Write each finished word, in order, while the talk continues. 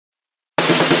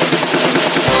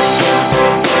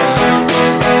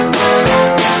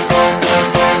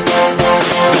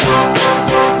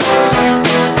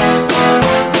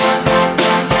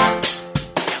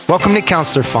Welcome to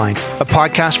Counselor Find, a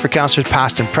podcast for counselors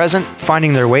past and present,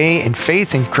 finding their way in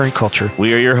faith and current culture.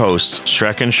 We are your hosts,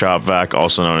 Shrek and Shopvac,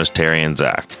 also known as Terry and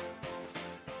Zach.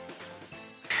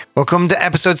 Welcome to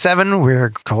episode 7.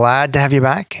 We're glad to have you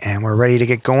back, and we're ready to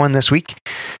get going this week.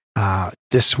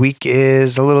 This week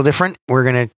is a little different. We're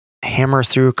going to hammer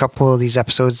through a couple of these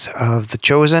episodes of The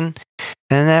Chosen,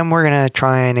 and then we're going to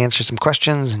try and answer some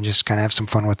questions and just kind of have some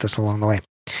fun with this along the way.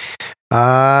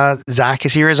 Zach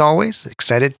is here as always,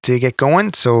 excited to get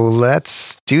going. So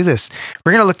let's do this.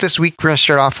 We're going to look this week. We're going to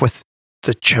start off with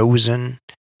The Chosen,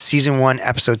 season 1,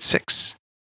 episode 6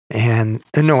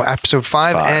 episode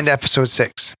 5 and episode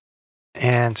 6.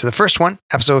 And so the first one,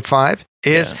 episode 5,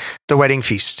 is the wedding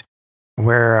feast,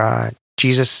 where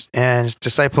Jesus and his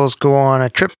disciples go on a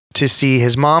trip to see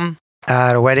his mom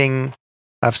at a wedding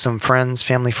of some friends,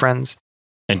 family friends.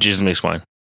 And Jesus makes wine.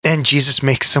 And Jesus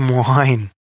makes some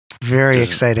wine. Very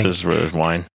exciting. This is where there's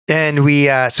wine. And we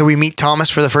meet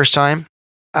Thomas for the first time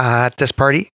at this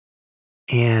party.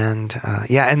 And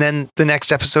and then the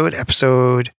next episode,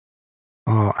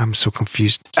 I'm so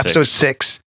confused. Episode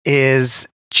 6 is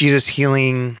Jesus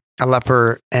healing a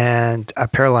leper and a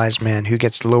paralyzed man who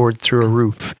gets lowered through a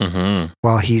roof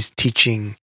while he's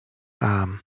teaching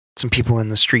some people in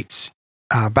the streets.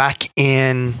 Back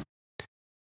in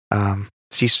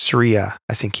Caesarea,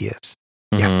 I think he is.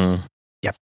 Mm-hmm.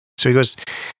 Yep. So he goes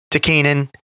to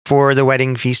Canaan for the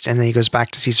wedding feast, and then he goes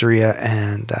back to Caesarea.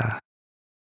 And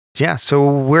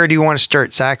so where do you want to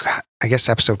start, Zach? I guess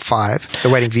episode 5, the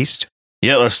wedding feast.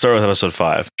 Yeah, let's start with episode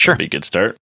 5. Sure. That'd be a good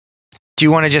start. Do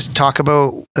you want to just talk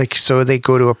about, so they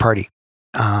go to a party?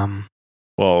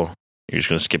 Well, you're just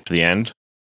going to skip to the end?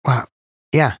 Well,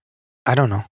 yeah. I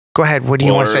don't know. Go ahead. What do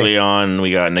you want to say? Early on,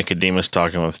 we got Nicodemus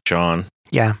talking with John.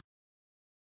 Yeah.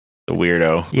 The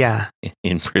weirdo. Yeah.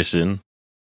 In prison.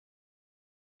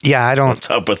 Yeah, What's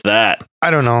up with that? I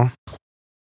don't know.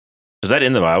 Is that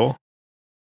in the Bible?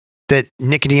 That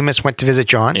Nicodemus went to visit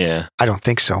John? Yeah. I don't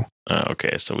think so.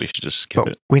 Okay, so we should just skip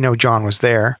it. We know John was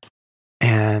there,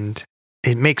 and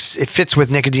it fits with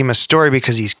Nicodemus' story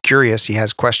because he's curious. He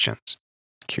has questions.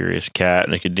 Curious cat,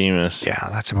 Nicodemus. Yeah,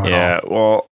 that's about all. Yeah,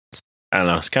 well, I don't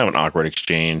know. It's kind of an awkward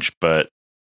exchange, but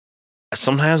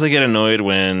sometimes I get annoyed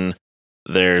when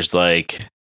there's like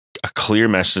a clear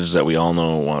message that we all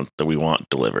know we want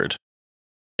delivered.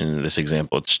 In this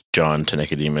example, it's John to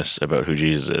Nicodemus about who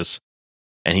Jesus is,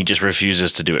 and he just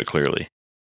refuses to do it clearly.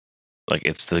 Like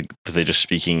they're just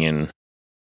speaking in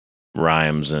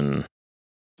rhymes and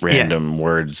random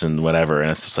words and whatever, and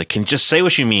it's just like, can you just say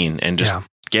what you mean and just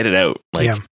get it out?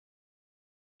 Like,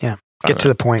 Get to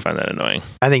the point. I find that annoying.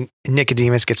 I think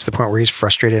Nicodemus gets to the point where he's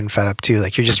frustrated and fed up too.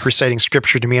 Like, you're just reciting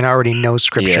scripture to me, and I already know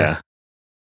scripture.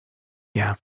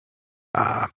 Yeah.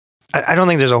 I don't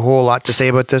think there's a whole lot to say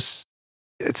about this.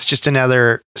 It's just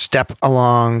another step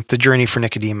along the journey for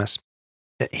Nicodemus.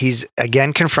 He's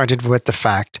again confronted with the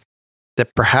fact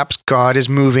that perhaps God is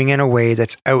moving in a way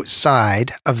that's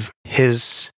outside of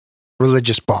his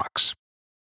religious box.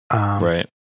 Right.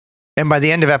 And by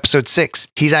the end of episode 6,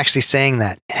 he's actually saying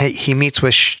that. He meets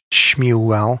with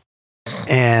Shmuel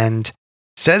and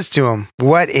says to him,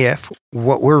 what if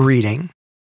what we're reading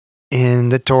in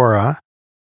the Torah,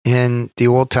 in the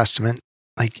Old Testament,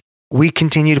 like, we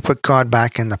continue to put God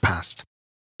back in the past?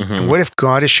 Mm-hmm. And what if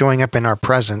God is showing up in our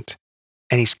present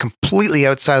and he's completely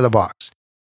outside of the box?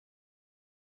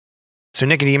 So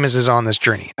Nicodemus is on this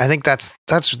journey. I think that's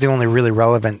the only really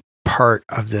relevant part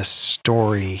of this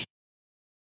story.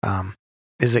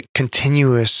 Is that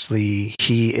continuously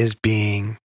he is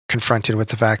being confronted with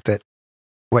the fact that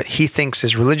what he thinks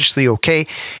is religiously okay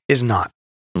is not.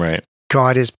 Right.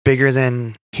 God is bigger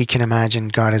than he can imagine.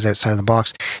 God is outside of the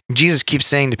box. Jesus keeps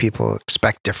saying to people,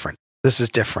 expect different. This is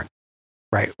different,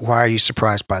 right? Why are you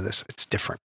surprised by this? It's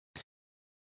different.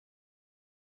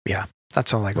 Yeah,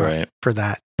 that's all I got for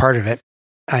that part of it.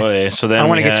 So then I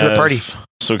want to get to the party.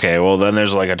 So, okay, well, then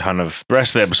there's like a ton of the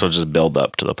rest of the episode just build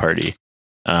up to the party.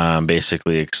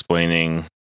 Basically explaining,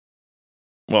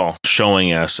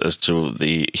 showing us as to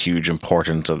the huge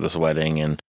importance of this wedding,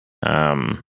 and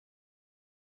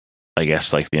I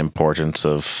guess like the importance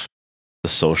of the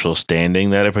social standing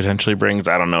that it potentially brings.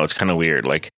 I don't know. It's kind of weird.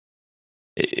 Like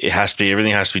it has to be,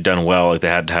 everything has to be done well. Like they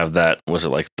had to have that. Was it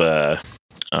like the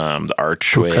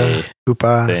archway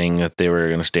Hoopah thing that they were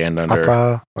going to stand under?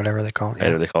 Hoopah, whatever they call it.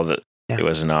 Yeah. They called it. Yeah. It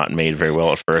was not made very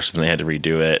well at first, and they had to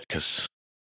redo it because,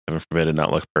 heaven forbid, it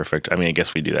not look perfect. I mean, I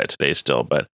guess we do that today still,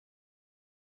 but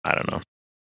I don't know.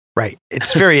 Right.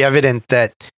 It's very evident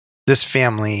that this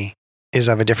family is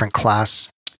of a different class.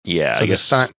 Yeah. So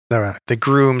the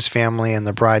groom's family and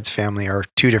the bride's family are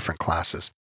two different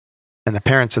classes. And the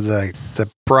parents of the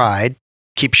bride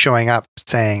keep showing up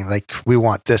saying like, we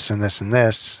want this and this and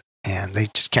this, and they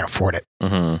just can't afford it.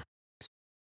 Mm-hmm.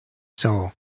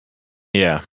 So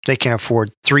Yeah. they can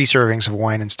afford 3 servings of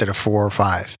wine instead of 4 or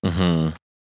 5. Mm-hmm.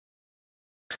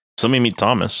 So let me meet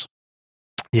Thomas.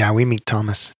 Yeah, we meet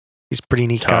Thomas. He's a pretty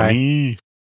neat guy. Tommy.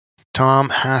 Tom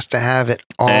has to have it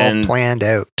all And- planned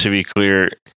out. To be clear,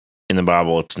 in the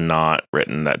Bible, it's not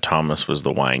written that Thomas was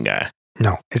the wine guy.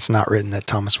 No, it's not written that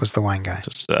Thomas was the wine guy.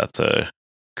 That's a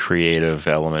creative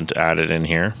element added in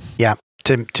here.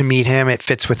 To meet him, it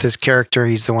fits with his character.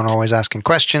 He's the one always asking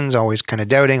questions, always kind of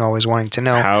doubting, always wanting to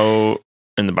know. How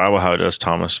in the Bible, how does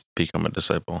Thomas become a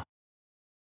disciple?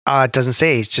 It doesn't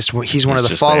say. He's one of the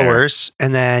just followers.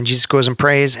 And then Jesus goes and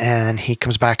prays, and he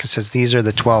comes back and says, "These are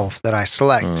the 12 that I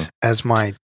select as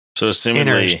my." So assumingly,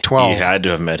 Inner 12. he had to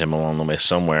have met him along the way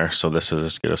somewhere. So this is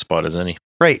as good a spot as any.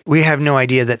 Right. We have no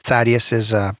idea that Thaddeus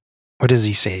is what does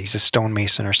he say? He's a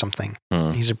stonemason or something.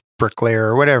 He's a bricklayer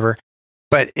or whatever.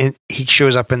 But he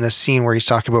shows up in this scene where he's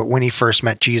talking about when he first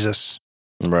met Jesus.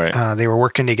 Right. They were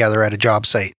working together at a job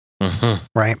site,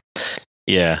 right?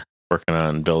 Yeah. Working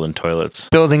on building toilets.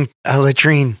 Building a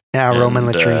latrine. Yeah, a Roman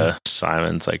And, latrine.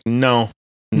 Simon's like, no,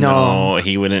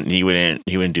 he wouldn't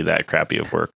do that crappy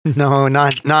of work. No,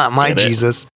 not my Get it?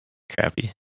 Jesus.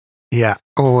 Crappy. Yeah.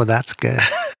 Oh, that's good.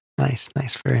 Nice,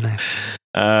 very nice.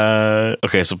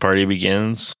 Okay, so party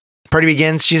begins. Party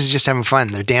begins. Jesus is just having fun.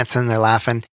 They're dancing, they're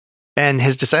laughing. And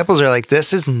his disciples are like,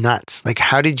 this is nuts. Like,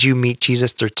 how did you meet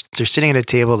Jesus? They're sitting at a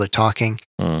table, they're talking.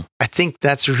 I think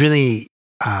that's really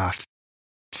a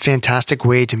fantastic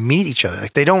way to meet each other.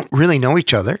 Like, they don't really know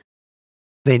each other.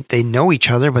 They know each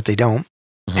other, but they don't.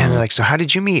 And they're like, so how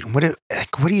did you meet? What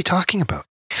are you talking about?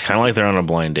 It's kind of like they're on a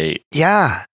blind date.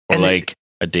 Yeah. Or And like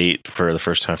a date for the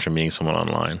first time after meeting someone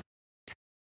online.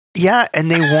 Yeah, and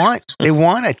they want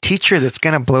a teacher that's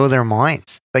going to blow their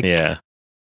minds. Like, Yeah.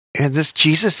 and this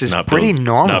Jesus is Not pretty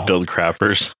normal. Not build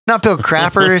crappers. Not build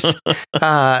crappers.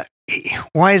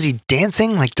 Why is he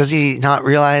dancing? Like, does he not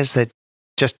realize that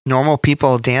just normal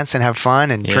people dance and have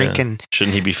fun and drink and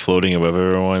Shouldn't he be floating above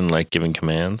everyone, like giving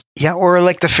commands? yeah, or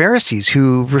like the Pharisees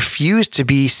who refuse to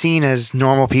be seen as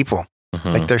normal people.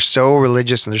 Like, they're so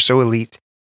religious and they're so elite.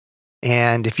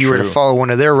 And if you were to True. follow one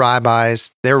of their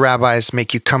rabbis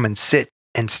make you come and sit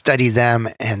and study them,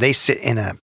 and they sit in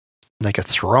a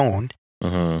throne.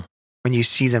 When you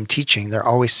see them teaching, they're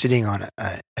always sitting on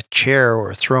a chair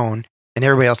or a throne, and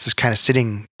everybody else is kind of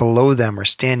sitting below them or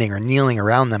standing or kneeling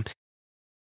around them.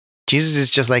 Jesus is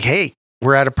just like, hey,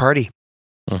 we're at a party.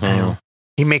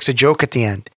 He makes a joke at the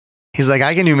end. He's like,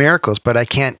 I can do miracles, but I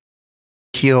can't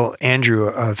heal Andrew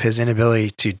of his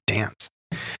inability to dance.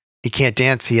 He can't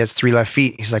dance. He has 3 left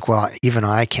feet. He's like, well, even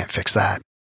I can't fix that.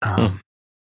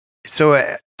 So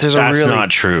there's That's a really not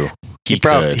true. He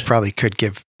probably could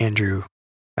give Andrew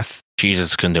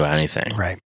Jesus can do anything.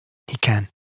 right. He can.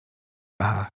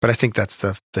 But I think that's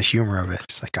the humor of it.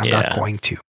 It's like, I'm not going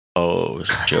to. Oh, it's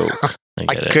a joke.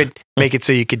 I could make it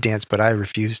so you could dance, but I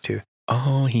refuse to.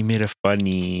 Oh, he made it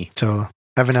funny. So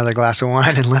have another glass of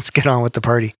wine and let's get on with the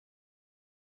party.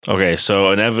 Okay,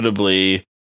 so inevitably,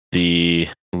 the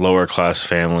lower class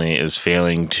family is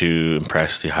failing to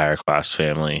impress the higher class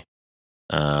family.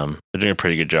 They're doing a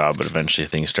pretty good job, but eventually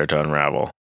things start to unravel.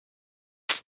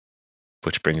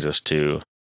 Which brings us to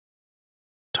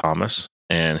Thomas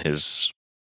and his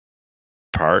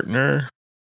partner,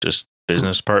 just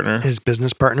business partner. His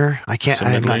business partner.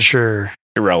 I'm not sure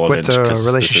Irrelevant. what the 'cause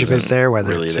relationship this is there, whether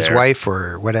really it's his there. wife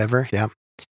or whatever. Yeah.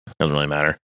 Doesn't really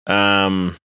matter.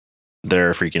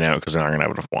 They're freaking out because they're not going to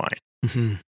have enough wine.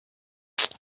 Mm-hmm.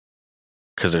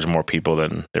 Because there's more people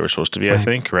than they were supposed to be, I Right.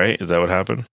 think, right? Is that what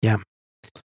happened?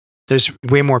 There's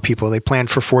way more people. They planned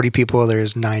for 40 people.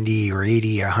 There's 90 or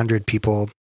 80 or 100 people.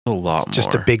 A lot It's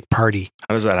just more. a big party.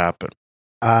 How does that happen?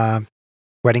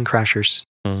 Wedding crashers,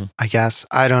 Mhm. I guess.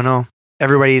 I don't know.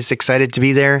 Everybody's excited to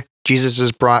be there. Jesus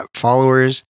has brought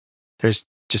followers. There's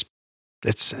just,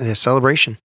 it's a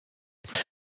celebration.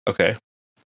 Okay.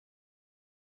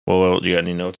 Well, you got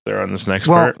any notes there on this next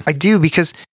Well, part? I do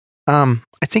because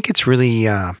I think it's really,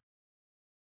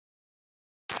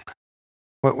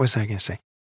 what was I going to say?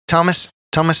 Thomas,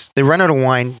 they run out of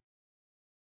wine.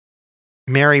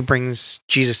 Mary brings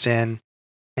Jesus in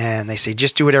and they say,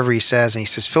 just do whatever he says. And he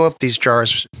says, fill up these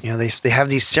jars. You know, they have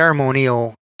these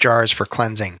ceremonial jars for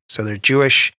cleansing. So their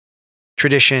Jewish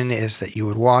tradition is that you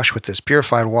would wash with this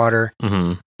purified water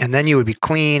Mm-hmm. and then you would be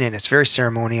clean, and it's very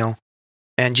ceremonial.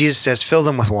 And Jesus says, fill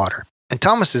them with water. And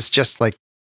Thomas is just like,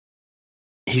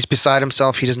 he's beside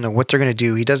himself. He doesn't know what they're going to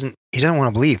do. He doesn't want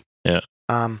to believe. Yeah.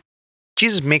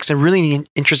 Jesus makes a really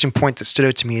interesting point that stood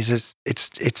out to me is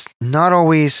it's not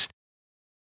always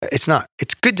It's not.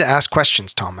 It's good to ask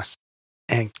questions, Thomas.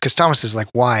 And because Thomas is like,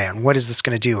 why? And what is this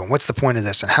going to do? And what's the point of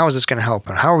this? And how is this going to help?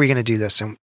 And how are we going to do this?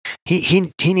 And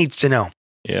he needs to know.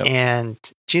 Yeah. And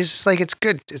Jesus is like, it's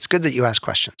good. It's good that you ask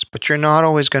questions, but you're not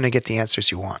always going to get the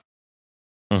answers you want.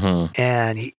 Mm-hmm.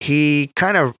 And he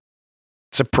kind of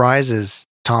surprises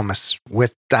Thomas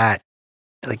with that.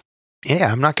 Like,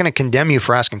 yeah, I'm not going to condemn you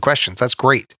for asking questions. That's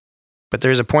great. But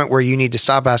there's a point where you need to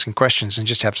stop asking questions and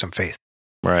just have some faith.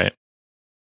 Right.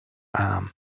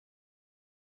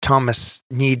 Thomas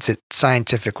needs it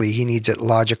scientifically. He needs it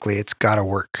logically. It's got to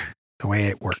work the way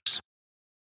it works.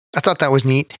 I thought that was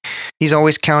neat. He's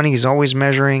always counting. He's always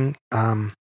measuring.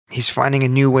 He's finding a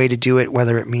new way to do it,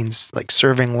 whether it means like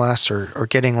serving less or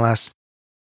getting less.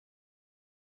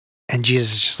 And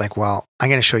Jesus is just like, well, I'm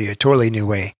going to show you a totally new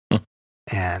way.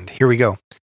 And here we go.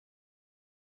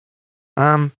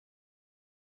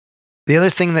 The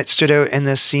other thing that stood out in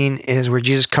this scene is where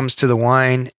Jesus comes to the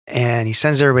wine and he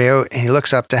sends everybody out and he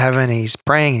looks up to heaven and he's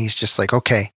praying and he's just like,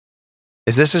 okay,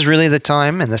 if this is really the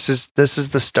time and this is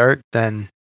the start, then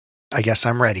I guess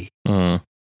I'm ready. Mm-hmm.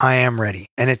 I am ready.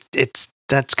 And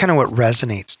that's kind of what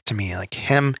resonates to me. Like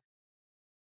him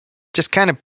just kind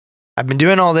of, I've been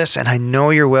doing all this and I know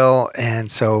your will. And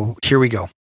so here we go.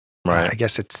 Right. I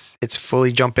guess it's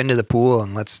fully jump into the pool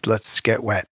and let's get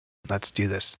wet. Let's do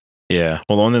this. Yeah.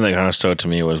 Well, the one thing that kind of stood out to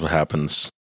me was what happens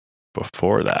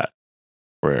before that,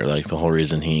 where like the whole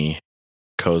reason he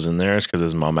goes in there is because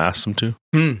his mom asked him to.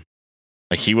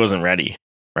 Like he wasn't ready,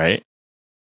 right? Is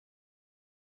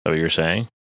that what you're saying?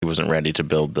 He wasn't ready to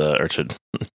build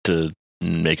to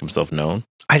make himself known.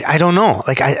 I don't know.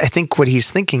 Like I think what he's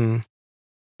thinking,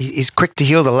 he's quick to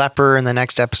heal the leper in the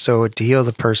next episode, to heal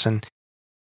the person.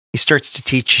 He starts to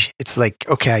teach. It's like,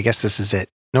 okay, I guess this is it.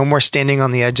 No more standing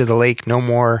on the edge of the lake. No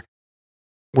more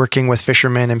working with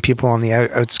fishermen and people on the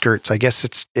outskirts. I guess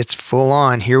it's full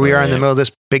on. Here we are in the middle of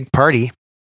this big party.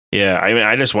 Yeah, I mean,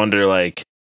 I just wonder, like,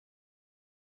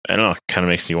 I don't know, it kind of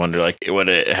makes me wonder, like, would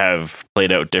it have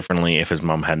played out differently if his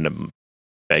mom hadn't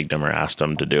begged him or asked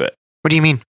him to do it? What do you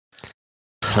mean?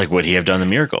 Like, would he have done the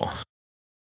miracle?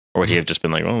 Or would he have just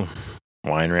been like, oh,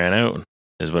 wine ran out,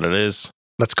 is what it is.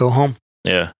 Let's go home.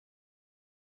 Yeah.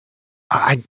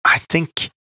 I think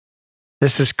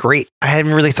this is great. I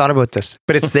hadn't really thought about this,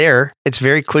 but it's there. It's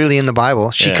very clearly in the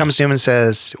Bible. She comes to him and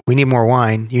says, we need more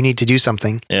wine. You need to do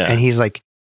something. Yeah. And he's like,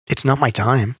 it's not my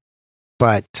time.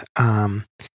 But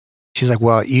she's like,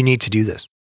 well, you need to do this.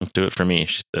 Do it for me,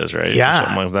 she says, right? Yeah. Or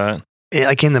something like that.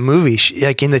 Like in the movie,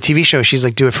 like in the TV show, she's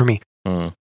like, do it for me.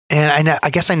 And I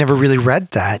guess I never really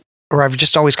read that, or I've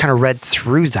just always kind of read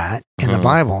through that in the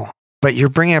Bible. But you're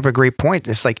bringing up a great point.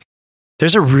 It's like,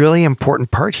 there's a really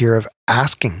important part here of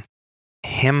asking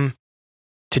him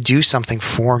to do something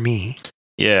for me.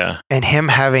 Yeah. And him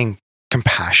having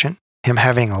compassion, him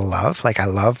having a love. Like, I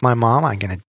love my mom. I'm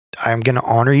going to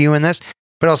honor you in this,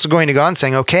 but also going to God and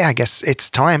saying, okay, I guess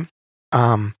it's time.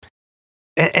 And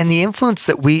the influence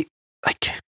that we,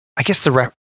 like, I guess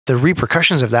the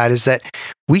repercussions of that is that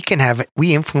we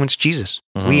influence Jesus.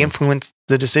 We influence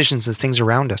the decisions, the things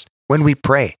around us. When we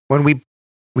pray, when we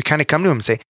kind of come to him and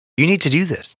say, you need to do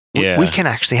this. Yeah. We can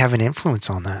actually have an influence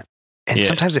on that. And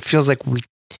sometimes it feels like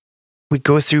we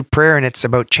go through prayer and it's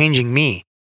about changing me,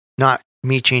 not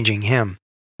me changing him.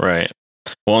 Right.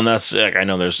 Well, and that's, like, I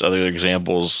know there's other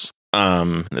examples.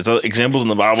 There's other examples in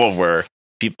the Bible of where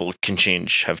people have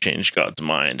changed God's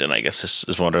mind. And I guess this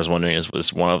is what I was wondering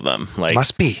was one of them. Like,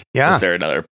 must be. Yeah. Is there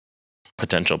another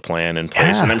potential plan in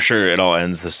place? Yeah. And I'm sure it all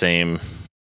ends the same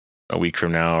a week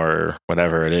from now or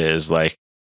whatever it is. Like,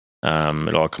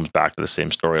 it all comes back to the same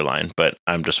storyline. But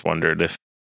I'm just wondered if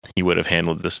he would have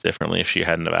handled this differently if she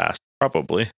hadn't have asked.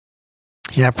 Probably.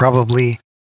 Yeah, probably.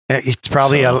 It's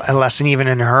probably a lesson even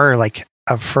in her, like,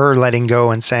 of her letting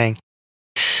go and saying,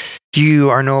 you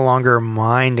are no longer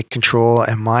mine to control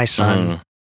and my son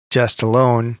just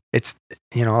alone. It's,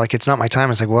 like, it's not my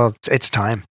time. It's like, well, it's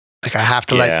time. Like, I have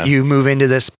to let you move into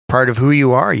this part of who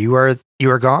you are. You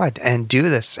are God, and do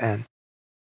this. And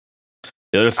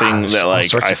the other thing that,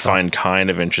 like, I find kind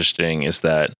of interesting is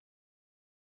that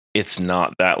it's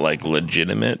not that, like,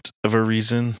 legitimate of a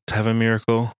reason to have a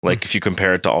miracle. Like, if you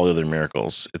compare it to all the other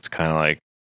miracles, it's kind of like,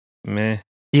 meh.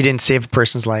 You didn't save a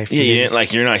person's life. Yeah, you didn't,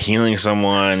 like, you're not healing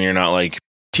someone. You're not, like,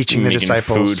 teaching the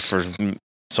disciples food for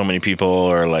so many people,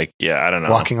 or, like, I don't know,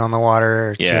 walking on the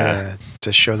water to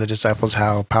show the disciples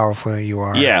how powerful you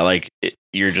are. Yeah, like,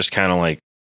 you're just kind of like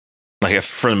if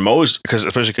for most,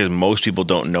 especially because most people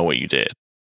don't know what you did.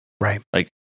 Right. Like,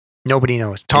 nobody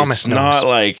knows. Thomas knows. Not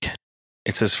like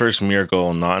it's his first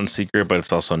miracle, not in secret, but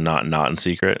it's also not in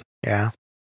secret. Yeah.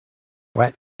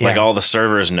 What? Yeah. Like, all the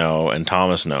servers know and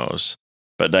Thomas knows,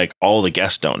 but like all the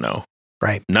guests don't know.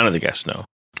 Right. None of the guests know.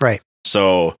 Right.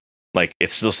 So like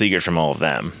it's still secret from all of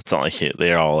them. It's not like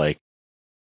they're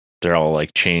all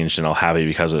like changed and all happy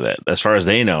because of it. As far as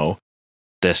they know,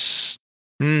 this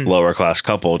lower class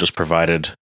couple just provided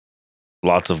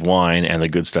lots of wine and the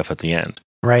good stuff at the end.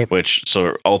 Right. Which,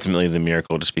 so ultimately the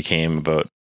miracle just became about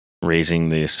raising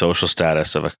the social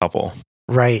status of a couple.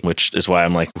 Right. Which is why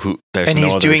I'm like, there's and no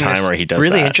he's other doing time this where he does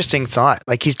really that. interesting thought.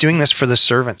 Like he's doing this for the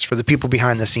servants, for the people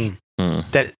behind the scene,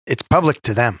 that it's public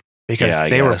to them because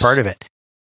they were part of it.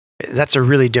 That's a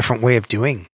really different way of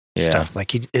doing stuff.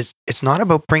 Like it's not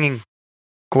about bringing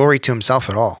glory to himself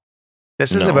at all.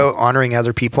 This is about honoring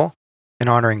other people and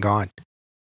honoring God.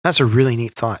 That's a really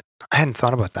neat thought. I hadn't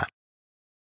thought about that.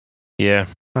 Yeah.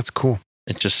 That's cool.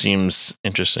 It just seems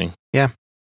interesting. Yeah.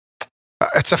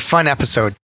 It's a fun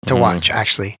episode to watch,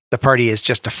 actually. The party is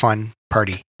just a fun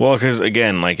party. Well, because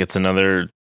again, like it's another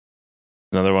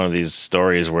one of these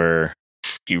stories where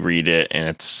you read it and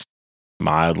it's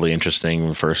mildly interesting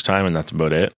the first time and that's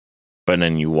about it. But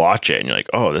then you watch it and you're like,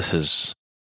 oh, this is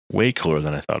way cooler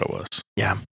than I thought it was.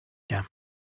 Yeah. Yeah.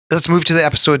 Let's move to the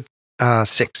episode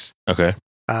 6. Okay.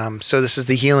 So this is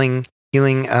the healing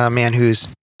man who's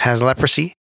has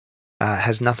leprosy,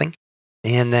 has nothing.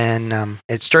 And then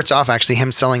it starts off actually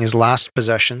him selling his last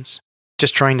possessions,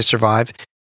 just trying to survive,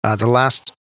 the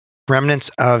last remnants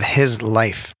of his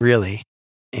life, really,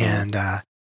 and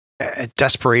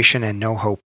desperation and no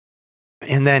hope.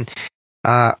 And then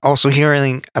also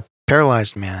healing a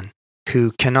paralyzed man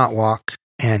who cannot walk,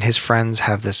 and his friends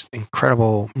have this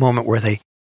incredible moment where they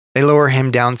lower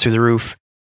him down through the roof.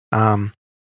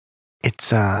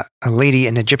 It's a lady,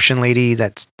 an Egyptian lady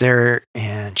that's there,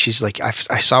 and she's like, I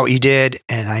saw what you did,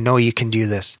 and I know you can do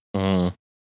this.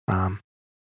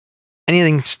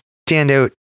 Anything stand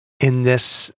out in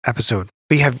this episode?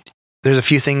 There's a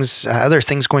few things, other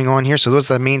things going on here. So those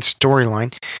are the main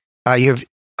storyline. You have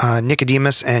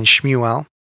Nicodemus and Shmuel,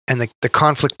 and the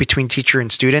conflict between teacher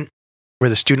and student, where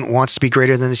the student wants to be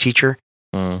greater than the teacher.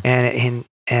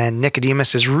 And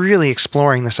Nicodemus is really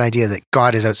exploring this idea that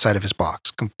God is outside of his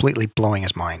box, completely blowing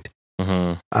his mind.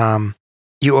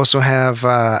 You also have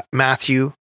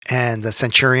Matthew and the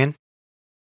centurion,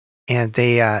 and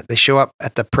they show up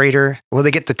at the praetor. Well,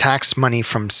 they get the tax money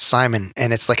from Simon,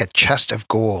 and it's like a chest of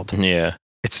gold. Yeah.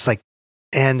 It's like,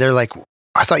 and they're like,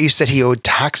 I thought you said he owed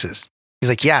taxes. He's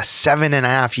like, yeah,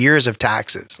 7.5 years of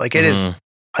taxes. Like it is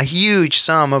a huge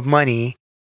sum of money,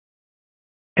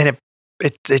 and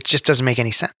it just doesn't make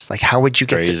any sense. Like, how would you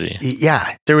get crazy?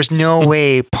 Yeah, there was no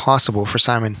way possible for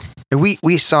Simon. And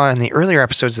we saw in the earlier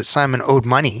episodes that Simon owed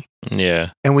money.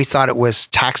 Yeah, and we thought it was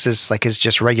taxes, like his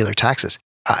just regular taxes.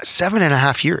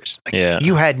 7.5 years. Like,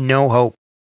 you had no hope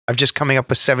of just coming up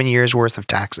with 7 years worth of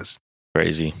taxes.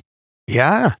 Crazy.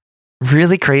 Yeah,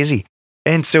 really crazy.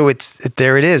 And so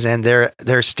there it is, and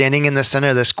they're standing in the center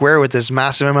of the square with this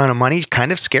massive amount of money,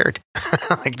 kind of scared.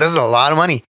 Like, this is a lot of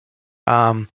money.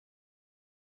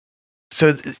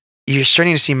 So you're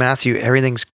starting to see Matthew,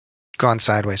 everything's gone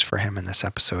sideways for him in this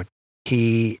episode.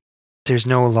 There's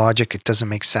no logic. It doesn't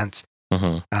make sense.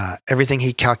 Everything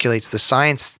he calculates, the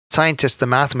scientist, the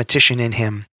mathematician in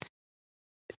him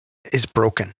is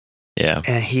broken. Yeah.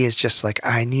 And he is just like,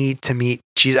 I need to meet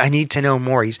Jesus. I need to know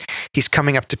more. He's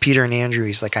coming up to Peter and Andrew.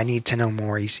 He's like, I need to know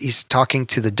more. He's talking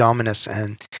to the Dominus,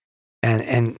 and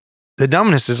the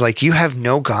Dominus is like, you have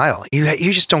no guile.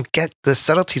 You just don't get the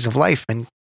subtleties of life. And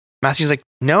Matthew's like,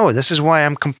 no, this is why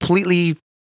I'm completely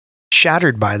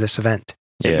shattered by this event.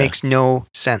 It makes no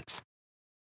sense.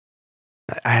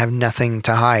 I have nothing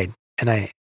to hide.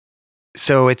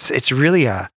 So it's really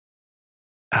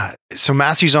so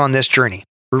Matthew's on this journey.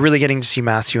 We're really getting to see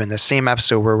Matthew in the same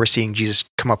episode where we're seeing Jesus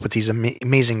come up with these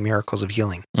amazing miracles of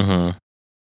healing. I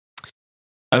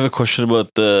have a question about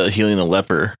the healing the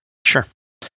leper. Sure.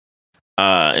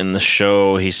 In the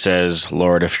show, he says,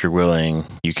 Lord, if you're willing,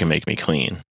 you can make me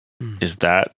clean. Is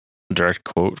that a direct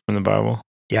quote from the Bible?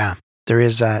 Yeah, there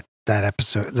is that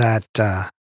episode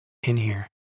in here.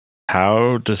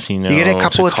 How does he know you get a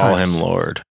couple to of call times. him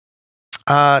Lord?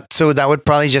 So that would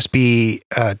probably just be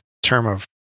a term of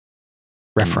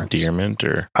reference. Endearment,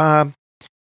 or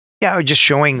just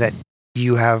showing that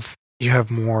you have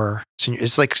more.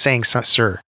 It's like saying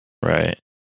sir. Right.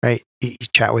 You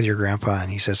chat with your grandpa and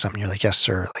he says something, you're like, yes,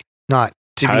 sir. Like, not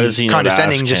to How does be he know to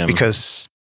condescending ask just him because.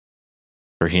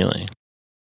 For healing.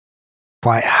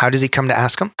 Why? How does he come to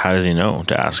ask him? How does he know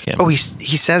to ask him? Oh, he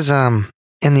says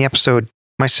in the episode,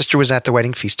 my sister was at the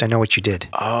wedding feast. I know what you did.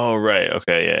 Oh, right.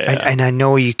 Okay. Yeah. And I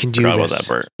know you can do Forgot this. about that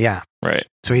part. Yeah. Right.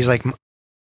 So he's like,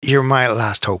 you're my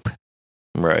last hope.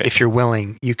 Right. If you're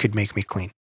willing, you could make me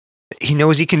clean. He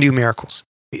knows he can do miracles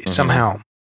somehow.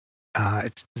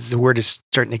 the word is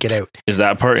starting to get out. Is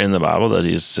that part in the Bible that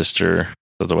he's sister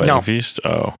of the wedding feast?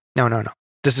 Oh, no.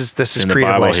 This is in the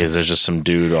creative Bible, license. there's just some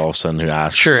dude all of a sudden who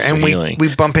asks. Sure, and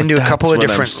we bump into a couple of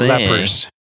different lepers.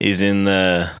 He's in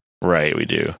the right. We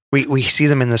do. We see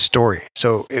them in the story,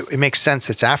 so it makes sense.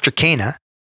 It's after Cana,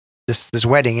 this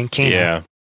wedding in Cana. Yeah,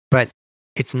 but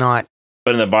it's not.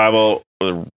 But in the Bible,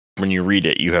 when you read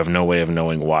it, you have no way of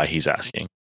knowing why he's asking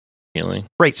healing.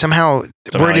 Right. Somehow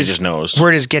word is just knows.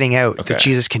 Word is getting out that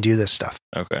Jesus can do this stuff.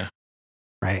 Okay.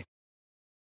 Right.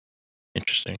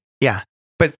 Interesting. Yeah.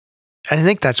 But I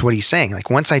think that's what he's saying. Like,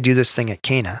 once I do this thing at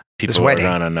Cana, this wedding,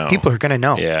 people are going to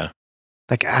know. Yeah.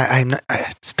 Like, I'm not,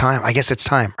 it's time. I guess it's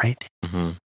time, right?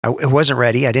 Mm-hmm. It wasn't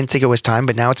ready. I didn't think it was time,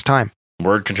 but now it's time.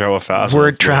 Word can travel fast.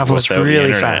 Word travels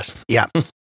really fast. Yeah.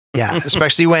 Yeah.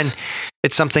 Especially when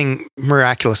it's something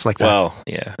miraculous like that. Well,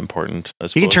 yeah. Important.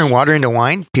 You can turn water into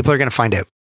wine. People are going to find out.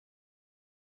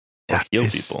 Yeah. Heal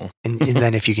people. And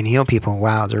then if you can heal people,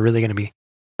 wow, they're really going to be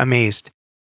amazed.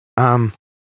 I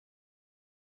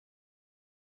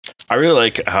really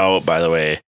like how, by the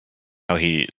way,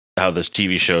 how this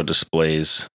TV show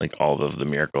displays like all of the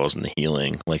miracles and the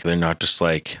healing. Like they don't just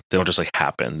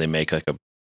happen. They make like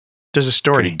there's a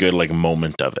story, pretty good like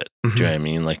moment of it. Mm-hmm. Do you know what I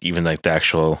mean? Like even like the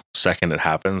actual second it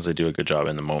happens, they do a good job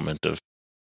in the moment of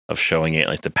showing it,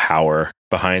 like the power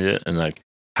behind it, and like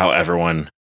how everyone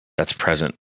that's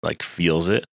present like feels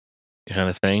it, kind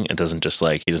of thing. It doesn't just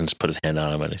like he doesn't just put his hand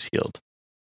on him and he's healed.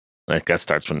 Like that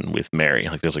starts with Mary.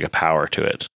 Like there's like a power to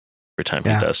it every time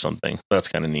he does something. That's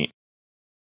kind of neat.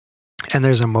 And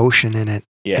there's emotion in it.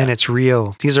 Yeah. And it's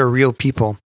real. These are real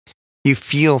people. You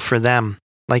feel for them.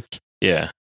 Like,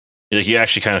 yeah. Like you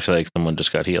actually kind of feel like someone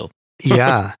just got healed.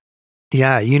 Yeah.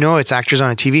 Yeah. You know, it's actors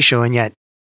on a TV show, and yet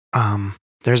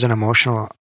there's an emotional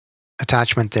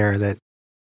attachment there that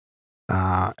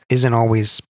isn't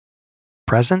always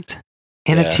present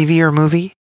in a TV or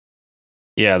movie.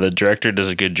 Yeah. The director does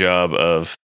a good job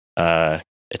of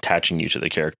attaching you to the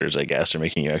characters, I guess, or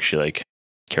making you actually like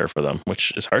care for them,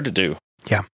 which is hard to do.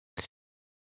 Yeah.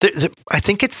 I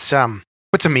think it's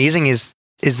what's amazing is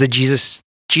the Jesus,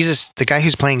 the guy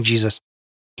who's playing Jesus,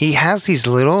 he has these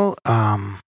little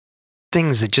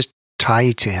things that just tie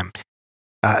you to him.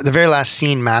 The very last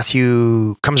scene,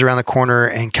 Matthew comes around the corner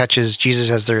and catches Jesus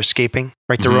as they're escaping.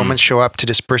 Right, the Romans show up to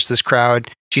disperse this crowd.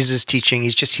 Jesus is teaching.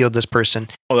 He's just healed this person.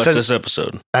 Oh, that's this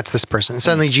episode. That's this person. And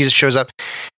suddenly Jesus shows up,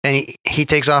 and he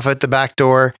takes off at the back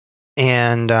door,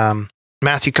 and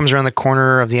Matthew comes around the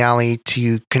corner of the alley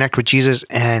to connect with Jesus,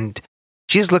 and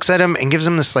Jesus looks at him and gives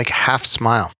him this like half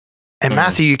smile. And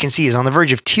Matthew, you can see, is on the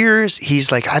verge of tears.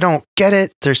 He's like, I don't get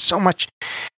it. There's so much.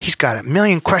 He's got a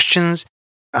million questions.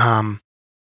 And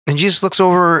Jesus looks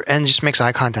over and just makes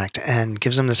eye contact and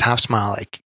gives him this half smile.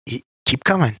 Like, keep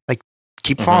coming. Like,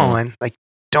 keep following. Like,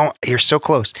 you're so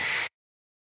close.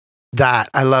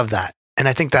 I love that. And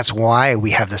I think that's why we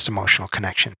have this emotional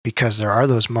connection, because there are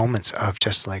those moments of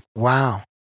just like, wow,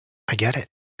 I get it.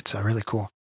 It's really cool.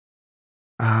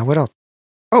 What else?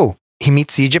 Oh, he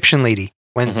meets the Egyptian lady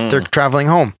when they're traveling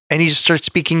home, and he just starts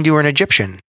speaking to her in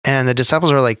Egyptian. And the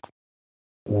disciples are like,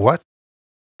 what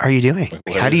are you doing?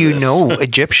 How do you know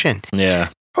Egyptian? Yeah.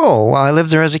 Oh, well, I lived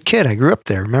there as a kid. I grew up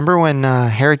there. Remember when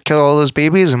Herod killed all those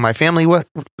babies and my family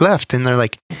left? And they're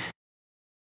like,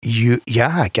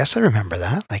 yeah, I guess I remember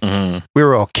that. Like, we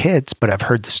were all kids, but I've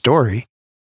heard the story.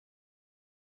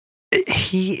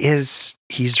 He's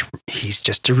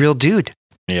just a real dude.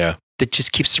 Yeah. That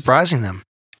just keeps surprising them.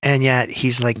 And yet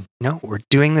he's like, no, we're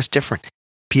doing this different.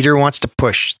 Peter wants to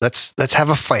push. Let's have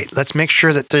a fight. Let's make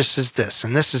sure that this is this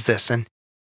and this is this. And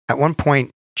at one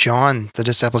point, John, the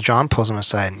disciple John, pulls him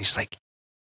aside and he's like,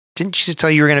 didn't Jesus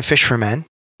tell you were going to fish for men?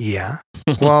 Yeah.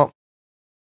 Well,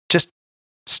 just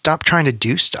stop trying to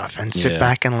do stuff and sit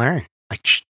back and learn.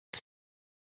 Like,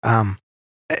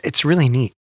 it's really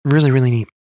neat. Really, really neat.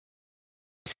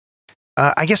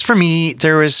 I guess for me,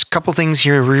 there was a couple things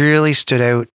here really stood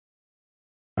out.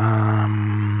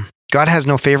 God has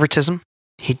no favoritism.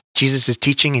 Jesus is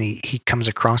teaching, and he comes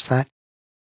across that.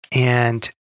 And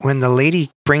when the lady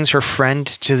brings her friend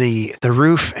to the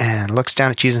roof and looks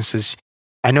down at Jesus and says,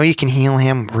 I know you can heal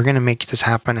him. We're going to make this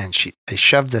happen. And they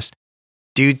shove this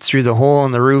dude through the hole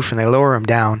in the roof and they lower him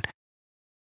down.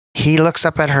 He looks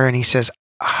up at her and he says,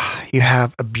 you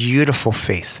have a beautiful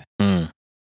faith.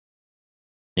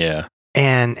 Yeah.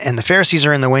 And the Pharisees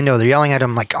are in the window. They're yelling at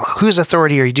him like, whose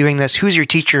authority are you doing this? Who's your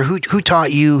teacher? Who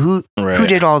taught you? Who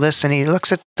did all this? And he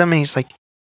looks at them and he's like,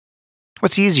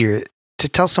 what's easier, to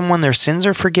tell someone their sins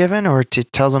are forgiven or to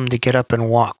tell them to get up and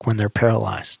walk when they're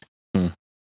paralyzed?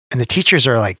 And the teachers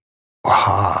are like,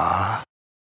 I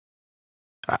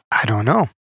don't know.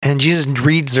 And Jesus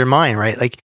reads their mind, right?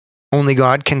 Like, only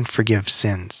God can forgive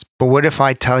sins. But what if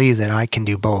I tell you that I can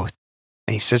do both?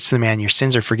 And he says to the man, your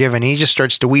sins are forgiven. And he just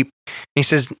starts to weep. And he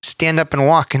says, stand up and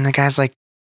walk. And the guy's like,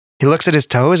 he looks at his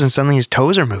toes and suddenly his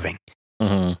toes are moving.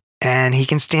 Mm-hmm. And he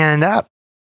can stand up.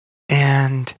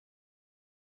 And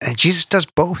Jesus does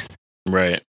both.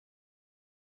 Right.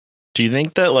 Do you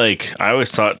think that, like, I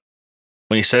always thought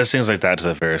when he says things like that to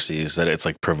the Pharisees, that it's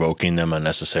like provoking them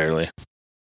unnecessarily?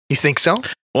 You think so?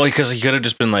 Well, because he could have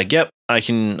just been like, yep, I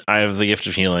have the gift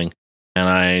of healing and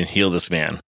I heal this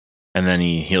man. And then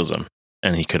he heals him.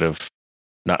 And he could have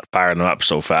not fired him up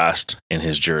so fast in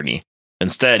his journey.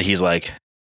 Instead, he's like,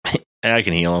 I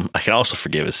can heal him. I can also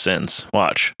forgive his sins.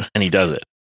 Watch. And he does it.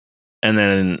 And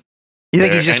then you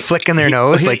think he's just flicking their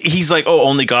nose? Like he's like, oh,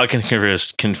 only God can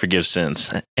forgive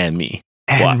sins and me.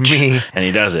 And Watch. me. And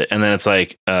he does it. And then it's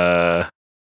like, well,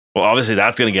 obviously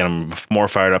that's going to get him more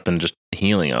fired up than just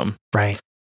healing him. Right.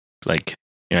 Like,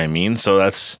 you know what I mean? So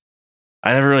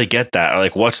I never really get that. Or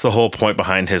like, what's the whole point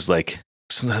behind his, like,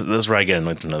 this is where I get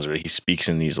into Nazareth. He speaks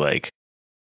in these, like,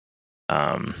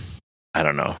 I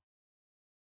don't know.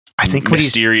 I think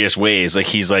mysterious ways. Like,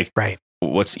 he's like, right.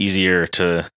 What's easier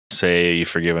to say you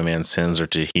forgive a man's sins or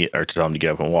to tell him to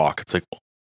get up and walk? It's like, well,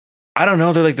 I don't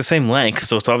know. They're like the same length.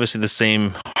 So it's obviously the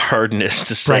same hardness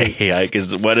to say, right. Hey,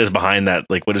 because what is behind that?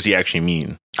 Like, what does he actually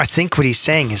mean? I think what he's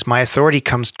saying is my authority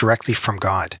comes directly from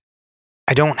God.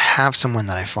 I don't have someone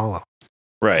that I follow.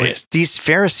 Right. Whereas these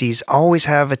Pharisees always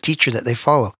have a teacher that they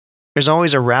follow. There's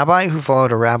always a rabbi who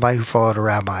followed a rabbi who followed a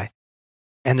rabbi.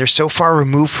 And they're so far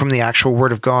removed from the actual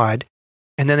word of God.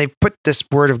 And then they put this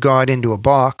word of God into a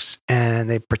box and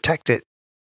they protect it.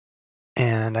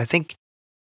 And I think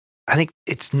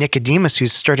it's Nicodemus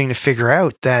who's starting to figure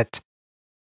out that,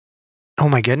 oh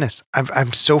my goodness,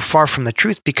 I'm so far from the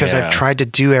truth because I've tried to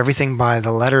do everything by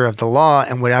the letter of the law.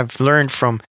 And what I've learned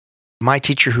from my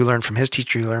teacher who learned from his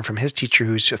teacher, who learned from his teacher,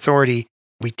 whose authority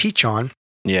we teach on.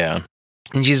 Yeah.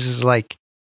 And Jesus is like,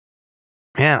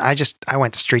 man, I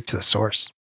went straight to the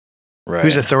source. Right.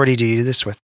 Whose authority do you do this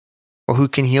with? Well, who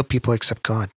can heal people except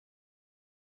God?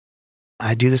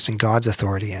 I do this in God's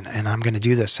authority and I'm going to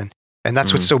do this. And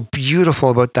that's what's so beautiful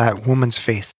about that woman's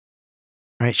faith,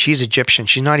 right? She's Egyptian.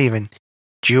 She's not even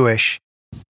Jewish.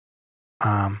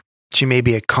 She may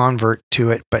be a convert to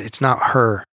it, but it's not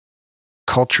her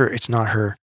culture. It's not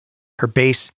her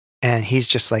base. And he's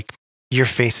just like, your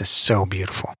faith is so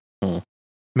beautiful.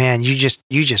 Man, you just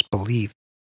believe.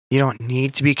 You don't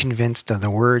need to be convinced of the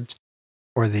words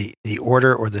or the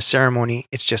order or the ceremony.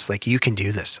 It's just like, you can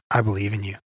do this. I believe in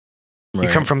you. Right.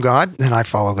 You come from God, then I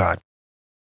follow God.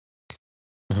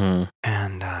 Mm-hmm.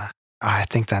 And I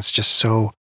think that's just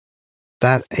so,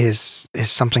 that is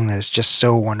something that is just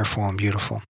so wonderful and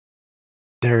beautiful.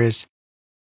 There is,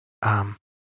 and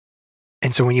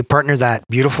so when you partner that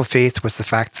beautiful faith with the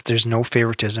fact that there's no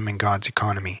favoritism in God's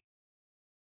economy,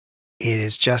 it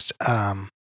is just,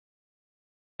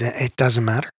 it doesn't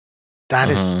matter. That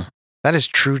is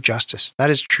true justice. That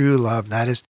is true love. That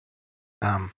is,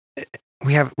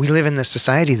 we live in this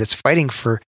society that's fighting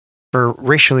for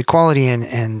racial equality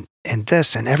and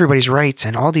this and everybody's rights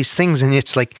and all these things. And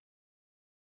it's like,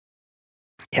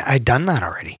 yeah, I've done that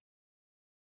already.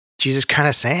 Jesus kind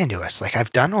of saying to us, like,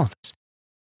 I've done all this.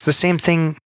 It's the same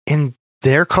thing in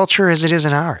their culture as it is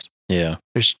in ours. Yeah.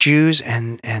 There's Jews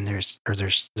and there's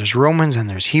Romans and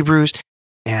there's Hebrews,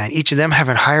 and each of them have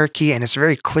a hierarchy, and it's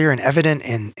very clear and evident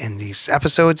in these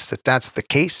episodes that that's the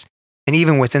case. And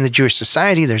even within the Jewish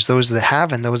society, there's those that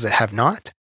have and those that have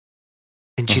not.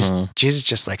 And Jesus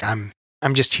just like, I'm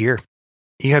just here.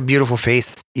 You have beautiful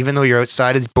faith. Even though you're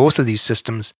outside of both of these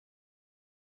systems,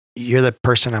 you're the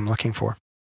person I'm looking for.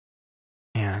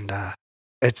 And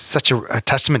it's such a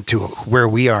testament to where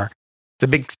we are. The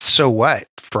big so what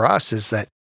for us is that,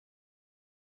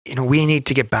 we need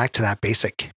to get back to that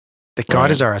basic, that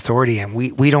God is our authority, and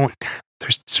we don't,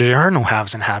 there are no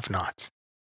haves and have-nots.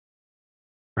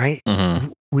 Right? Mm-hmm.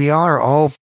 We are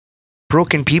all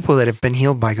broken people that have been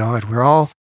healed by God. We're all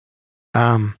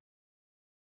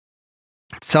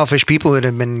selfish people that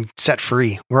have been set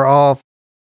free. We're all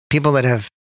people that have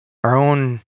our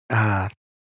own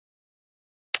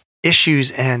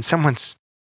issues, and someone's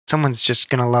just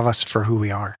going to love us for who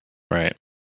we are. Right.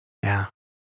 Yeah.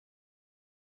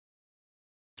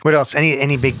 What else?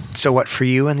 Any big so what for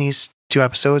you in these two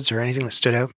episodes, or anything that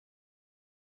stood out?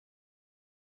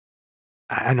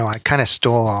 I know I kind of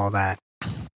stole all that. A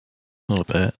little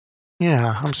bit.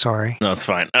 Yeah, I'm sorry. No, it's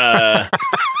fine. Yeah,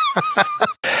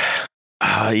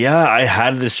 I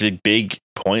had this big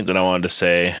point that I wanted to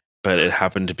say, but it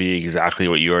happened to be exactly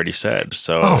what you already said.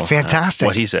 So, oh, fantastic!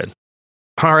 What he said.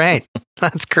 All right,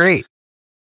 that's great.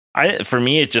 For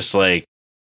me, it's just like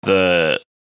the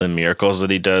miracles that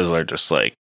he does are just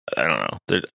like, I don't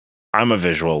know. I'm a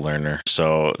visual learner,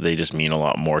 so they just mean a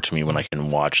lot more to me when I can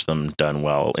watch them done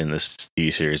well in this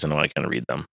TV series than when I can read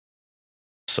them.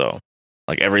 So,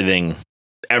 like everything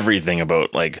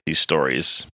about like these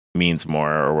stories means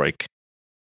more, or like,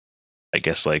 I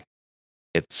guess like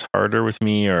it's harder with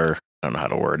me, or I don't know how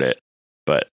to word it,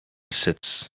 but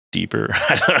sits deeper.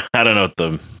 I don't know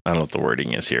what the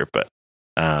wording is here, but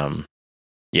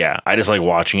yeah, I just like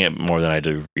watching it more than I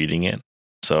do reading it.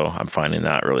 So I'm finding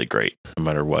that really great, no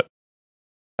matter what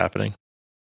happening.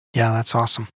 Yeah, that's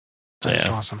awesome. That's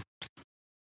Yeah. awesome.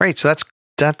 Right, so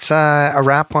that's a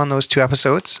wrap on those 2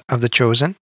 episodes of The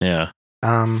Chosen. Yeah.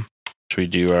 Should we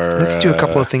do our? Let's do a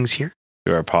couple of things here.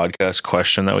 Do our podcast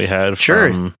question that we had sure.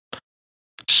 from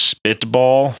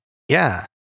Spitball. Yeah.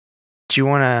 Do you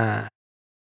want to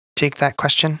take that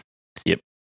question? Yep.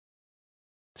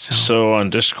 So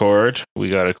on Discord, we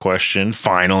got a question.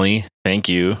 Finally, thank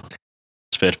you,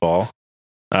 Spitball.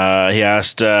 He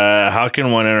asked, how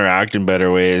can one interact in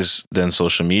better ways than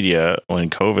social media when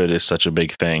COVID is such a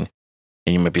big thing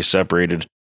and you might be separated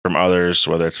from others,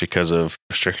 whether it's because of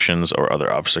restrictions or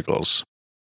other obstacles?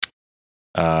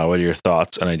 What are your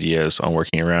thoughts and ideas on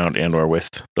working around and or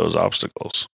with those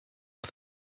obstacles?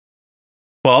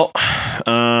 Well,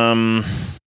 I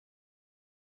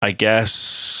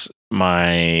guess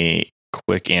my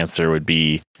quick answer would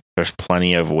be there's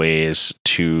plenty of ways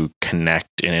to connect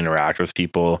and interact with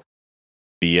people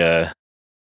via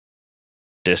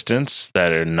distance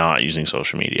that are not using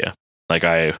social media. Like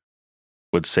I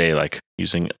would say, like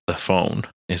using the phone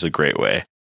is a great way.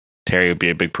 Terry would be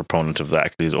a big proponent of that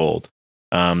because he's old.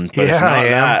 But if not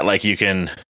that, like you can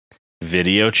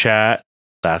video chat.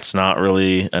 That's not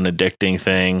really an addicting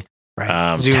thing.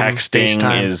 Right. Zoom, texting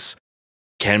FaceTime.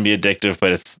 Can be addictive,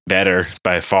 but it's better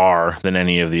by far than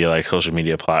any of the like social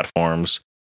media platforms.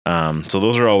 So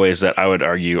those are all ways that I would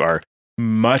argue are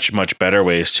much, much better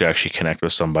ways to actually connect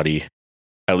with somebody,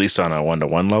 at least on a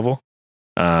one-to-one level,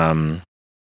 when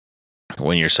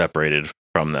you're separated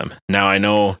from them. Now, I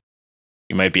know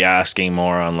you might be asking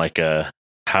more on like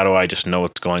how do I just know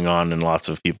what's going on in lots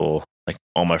of people, like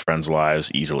all my friends'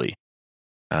 lives easily?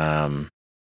 And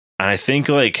I think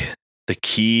like the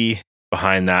key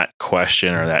behind that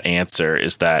question or that answer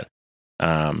is that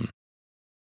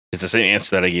it's the same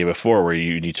answer that I gave before, where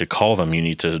you need to call them, you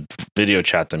need to video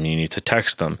chat them, you need to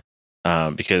text them,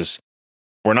 because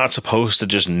we're not supposed to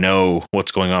just know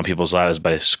what's going on in people's lives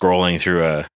by scrolling through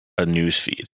a news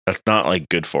feed. That's not like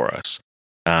good for us.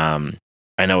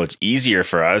 I know it's easier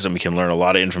for us, and we can learn a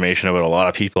lot of information about a lot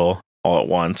of people all at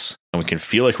once, and we can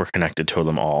feel like we're connected to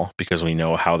them all because we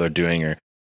know how they're doing or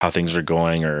how things are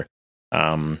going or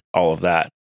all of that.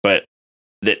 But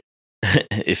that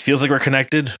it feels like we're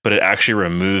connected, but it actually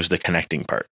removes the connecting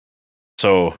part.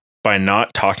 So by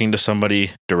not talking to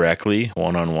somebody directly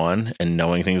one-on-one and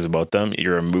knowing things about them,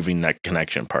 you're removing that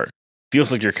connection part.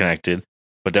 Feels like you're connected,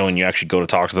 but then when you actually go to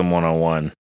talk to them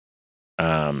one-on-one,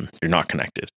 you're not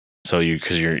connected. So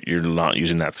because you're not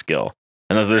using that skill.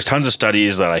 And there's tons of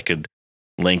studies that I could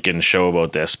link and show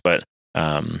about this, but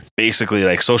basically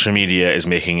like social media is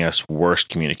making us worse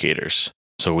communicators.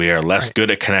 So we are less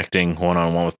good at connecting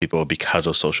one-on-one with people because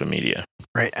of social media.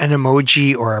 Right. An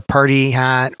emoji or a party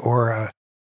hat or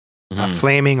a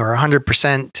flaming or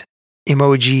 100%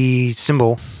 emoji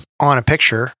symbol on a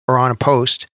picture or on a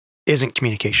post isn't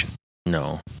communication.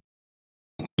 No.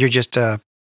 You're just a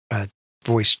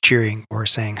voice cheering or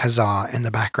saying huzzah in the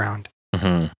background.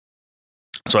 Mm-hmm.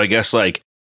 So I guess like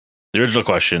the original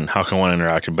question, how can one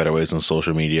interact in better ways than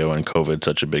social media when COVID's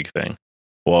such a big thing?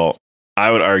 Well,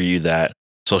 I would argue that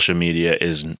social media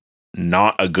is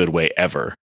not a good way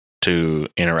ever to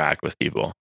interact with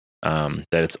people. That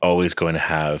it's always going to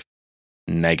have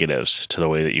negatives to the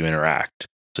way that you interact.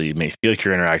 So you may feel like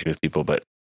you're interacting with people, but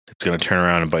it's going to turn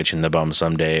around and bite you in the bum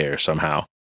someday or somehow.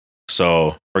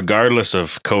 So regardless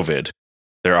of COVID,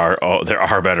 there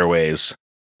are better ways: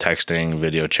 texting,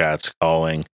 video chats,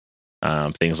 calling,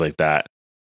 things like that.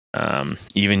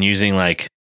 Even using like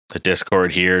the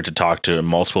Discord here to talk to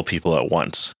multiple people at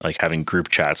once, like having group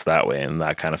chats that way and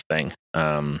that kind of thing.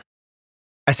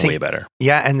 I think way better.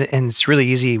 Yeah, and it's really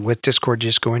easy with Discord.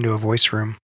 Just go into a voice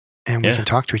room and we can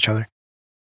talk to each other.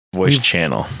 Voice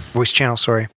channel,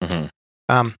 sorry.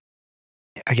 Mm-hmm.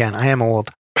 Again, I am old.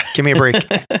 Give me a break.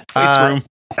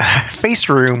 Face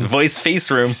room.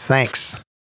 Face room. Thanks.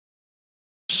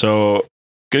 So,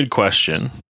 good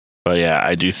question. But yeah,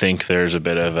 I do think there's a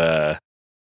bit of an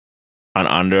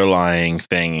underlying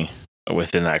thing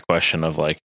within that question of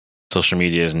like social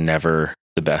media is never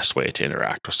the best way to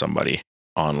interact with somebody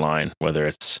online, whether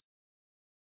it's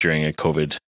during a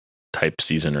COVID type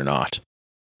season or not.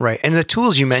 Right. And the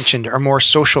tools you mentioned are more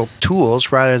social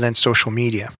tools rather than social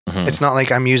media. Mhm. It's not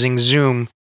like I'm using Zoom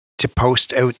to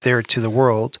post out there to the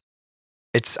world.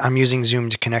 I'm using Zoom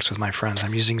to connect with my friends.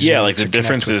 I'm using Zoom Yeah, like to the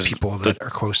difference connect with is people that are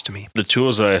close to me. The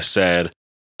tools that I said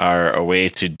are a way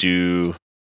to do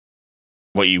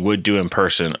what you would do in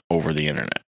person over the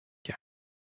internet. Yeah.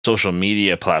 Social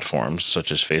media platforms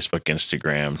such as Facebook,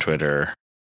 Instagram, Twitter,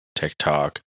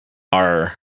 TikTok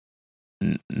are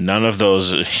none of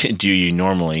those do you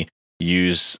normally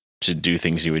use to do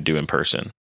things you would do in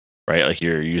person, right? Like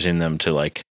you're using them to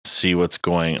like see what's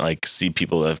going, like see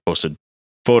people that have posted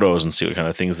photos and see what kind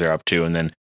of things they're up to, and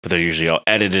then but they're usually all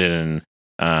edited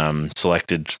and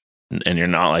selected, and you're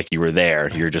not like you were there.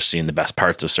 You're just seeing the best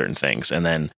parts of certain things, and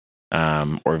then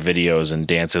or videos and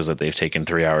dances that they've taken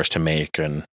 3 hours to make,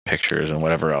 and pictures and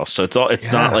whatever else. So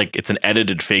it's not like it's an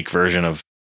edited fake version of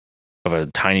a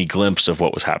tiny glimpse of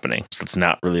what was happening. So it's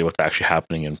not really what's actually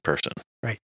happening in person.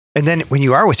 Right. And then when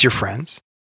you are with your friends,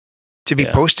 to be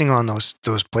posting on those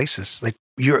places, like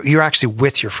you're actually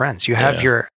with your friends. You have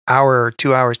your hour or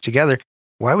 2 hours together.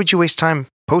 Why would you waste time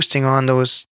posting on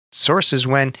those sources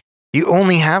when you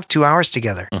only have 2 hours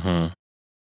together? Mm-hmm.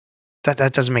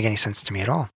 That doesn't make any sense to me at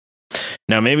all.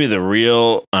 Now, maybe the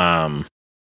real,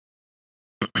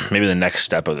 maybe the next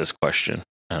step of this question,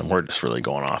 we're just really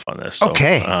going off on this. So,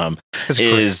 okay.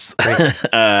 Is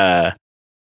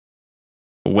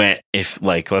when if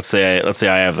like let's say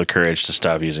I have the courage to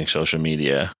stop using social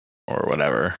media or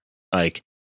whatever, like,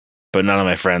 but none of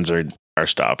my friends are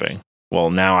stopping. Well,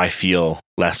 now I feel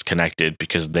less connected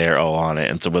because they're all on it,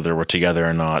 and so whether we're together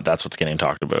or not, that's what's getting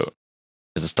talked about.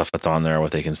 Is the stuff that's on there,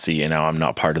 what they can see, and now I'm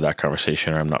not part of that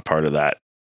conversation, or I'm not part of that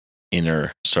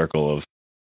inner circle of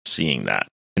seeing that.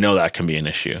 I know that can be an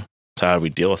issue. So how do we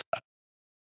deal with that?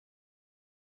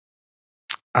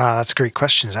 That's a great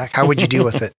question, Zach. How would you deal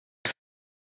with it?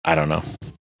 I don't know.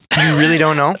 You really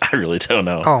don't know? I really don't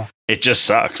know. Oh, it just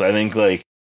sucks. I think like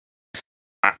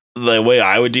the way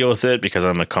I would deal with it, because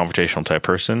I'm a confrontational type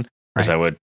person, is I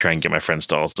would try and get my friends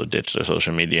to also ditch their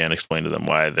social media and explain to them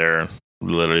why they're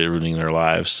literally ruining their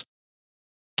lives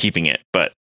keeping it.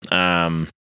 But right.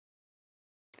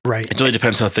 It really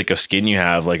depends how thick of skin you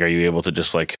have. Like, are you able to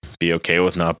just like be okay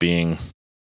with not being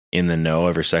in the know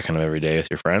every second of every day with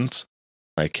your friends?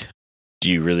 Like, do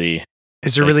you really?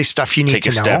 Is there really stuff you need take to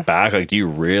a know? step back? Like, do you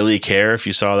really care if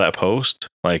you saw that post?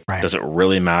 Like, does it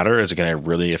really matter? Is it going to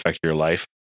really affect your life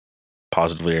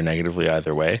positively or negatively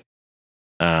either way?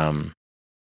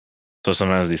 So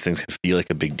sometimes these things can feel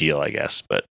like a big deal, I guess,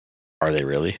 but are they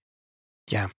really?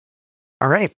 Yeah. All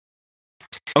right.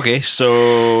 Okay.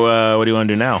 So what do you want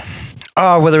to do now?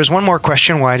 Well, there's one more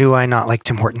question. Why do I not like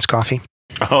Tim Hortons coffee?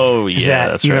 Oh, yeah. Is that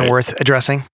that's even right. worth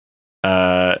addressing?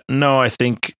 No, I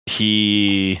think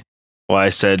I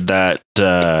said that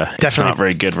it's not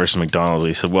very good versus McDonald's.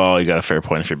 He said, well, you got a fair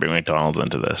point if you bring McDonald's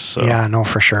into this. So. Yeah, no,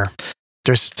 for sure.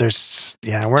 There's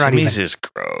we're not even. Timmy's is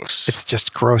gross. It's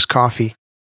just gross coffee.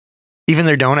 Even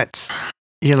their donuts.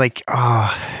 You're like,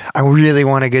 oh, I really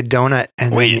want a good donut.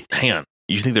 And wait, hang on.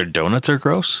 You think their donuts are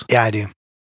gross? Yeah, I do.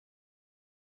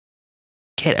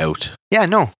 Get out. Yeah,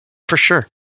 no, for sure.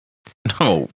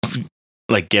 No,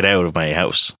 like get out of my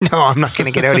house. No, I'm not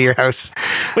going to get out of your house.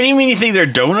 What do you mean you think their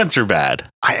donuts are bad?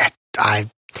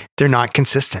 They're not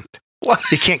consistent. What?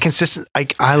 They can't consistent.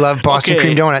 I love Boston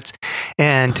cream donuts,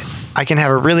 and I can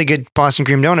have a really good Boston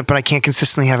cream donut, but I can't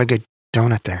consistently have a good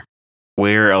donut there.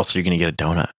 Where else are you going to get a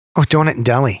donut? Oh, Donut and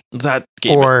Deli. That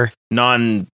or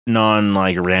non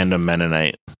like random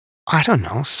Mennonite. I don't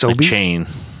know. Sobeys? Chain.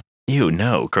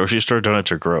 No. Grocery store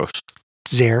donuts are gross.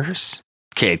 Zares.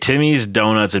 Okay, Timmy's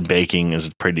Donuts and Baking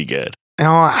is pretty good.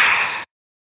 No, I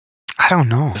don't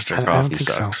know. I don't think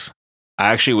sucks. So.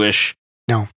 I actually wish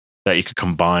that you could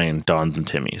combine Don's and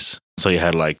Timmy's. So you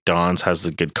had like Don's has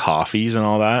the good coffees and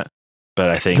all that, but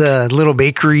I think the little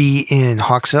bakery in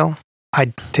Hawksville,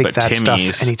 I'd take that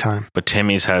stuff anytime. But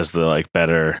Timmy's has the like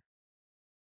better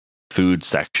food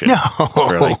section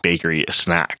for like bakery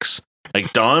snacks.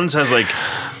 Like Don's has like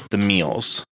the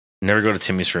meals. Never go to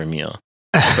Timmy's for a meal.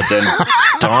 But then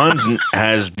Don's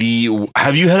has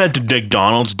have you had a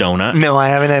McDonald's donut? No, I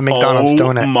haven't had a McDonald's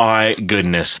donut. Oh my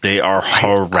goodness, they are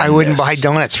horrendous. I wouldn't buy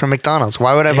donuts from McDonald's.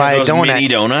 Why would I buy a donut? Mini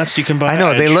donuts you can buy. I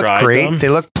know, they look great. They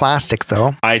look plastic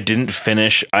though. I didn't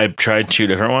finish. I tried 2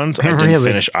 different ones. I didn't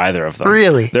finish either of them.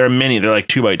 Really? They're mini. They're like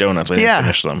 2-bite donuts. I didn't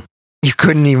finish them. You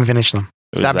couldn't even finish them.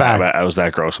 That bad. I was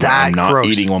that gross. I'm not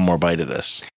eating one more bite of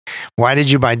this. Why did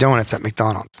you buy donuts at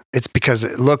McDonald's? It's because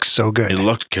it looks so good. It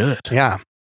looked good. Yeah,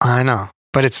 I know.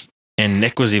 But it's... And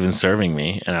Nick was even serving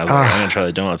me. And I was like, I'm going to try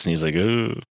the donuts. And he's like,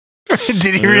 ooh.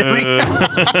 Did he really?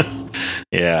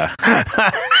 Yeah. That's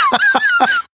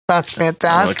I'm like,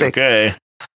 fantastic. okay.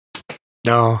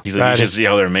 No, He's like, that you should is. see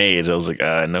how they're made. I was like,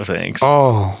 no thanks.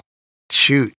 Oh,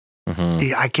 shoot!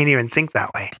 Mhm. I can't even think that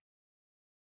way.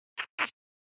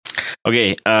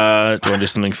 Okay. Do you want to do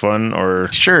something fun or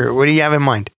Sure. What do you have in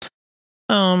mind?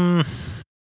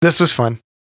 This was fun.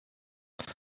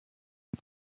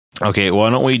 Okay, why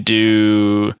don't we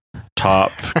do top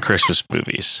Christmas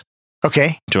movies?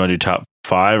 Okay, Do you want to do top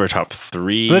 5 or top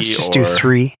 3? let's just do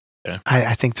 3. Okay.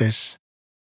 I think there's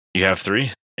You have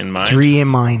 3 in mind? 3 in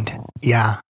mind.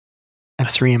 Yeah, I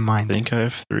have 3 in I mind. think I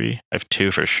have 3. I have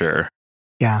 2 for sure.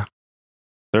 Yeah,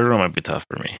 Third one might be tough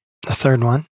for me. the third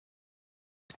one.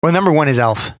 Well, number 1 is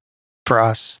Elf for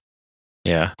us.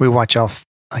 Yeah. We watch Elf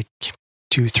like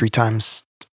 2-3 times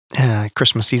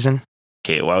Christmas season.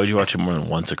 Okay, why would you watch it more than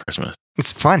once at Christmas?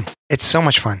 It's fun. It's so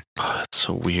much fun. Oh, that's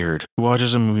so weird. Who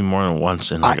watches a movie more than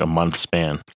once in like a month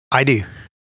span? I do.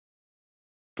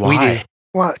 Why? We do.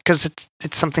 Well, because it's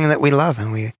something that we love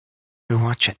and we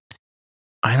watch it.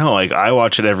 I know, like I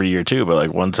watch it every year too, but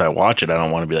like once I watch it, I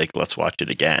don't want to be like, let's watch it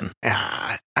again.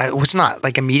 It's not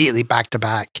like immediately back to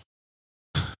back.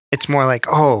 It's more like,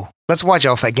 oh, let's watch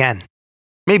Elf again.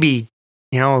 Maybe,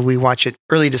 we watch it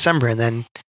early December and then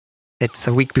it's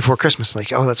the week before Christmas.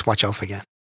 Like, oh, let's watch Elf again.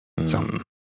 So,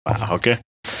 Wow, okay.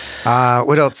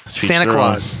 What else? Speech Santa their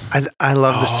Claus. I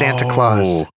love the Santa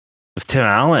Claus. With Tim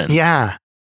Allen. Yeah.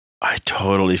 I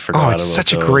totally forgot Oh, about it's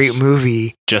such those. a great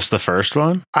movie. Just the first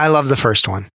one? I love the first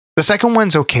one. The second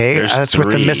one's okay. There's That's with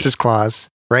the 3. Mrs. Claus,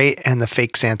 right? And the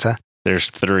fake Santa.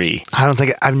 There's 3.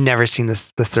 I've never seen the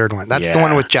third one. That's the Yeah.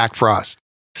 one with Jack Frost.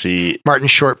 See, Martin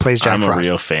Short plays Jack I'm Frost. a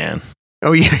real fan.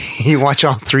 Oh, you watch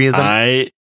all 3 of them? I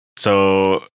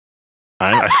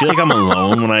feel like I'm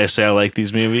alone when I say I like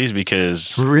these movies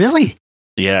because, Really?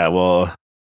 yeah, well,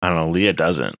 I don't know. Leah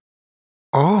doesn't.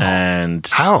 Oh, And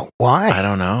how? Why? I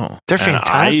don't know. They're And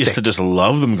I used fantastic. to just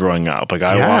love them growing up. Like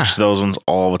I Yeah. watched those ones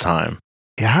all the time.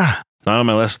 Yeah. Not on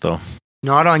my list though.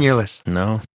 Not on your list.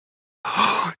 No.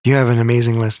 You have an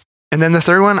amazing list. And then the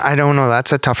third one, I don't know.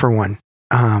 That's a tougher one.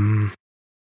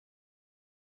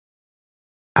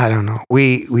 I don't know.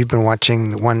 We've been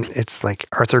watching the one. It's like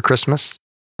Arthur Christmas,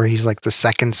 where he's like the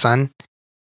second son,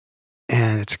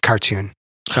 and it's a cartoon.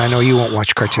 So I know you won't watch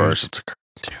Of course cartoons. it's a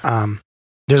cartoon.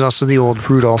 There's also the old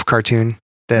Rudolph cartoon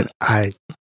that I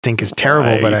think is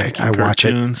terrible, Why but are you picking I watch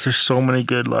it. cartoons? There's so many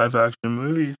good live action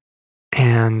movies.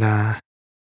 And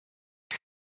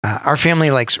our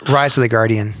family likes Rise of the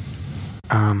Guardian.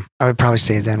 I would probably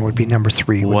say then would be number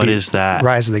 3. What is that?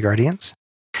 Rise of the Guardians?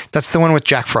 That's the one with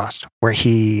Jack Frost, where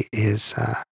he is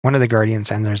one of the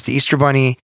Guardians, and there's the Easter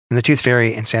Bunny and the Tooth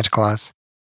Fairy and Santa Claus,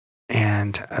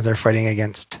 and they're fighting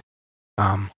against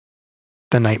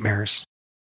the nightmares.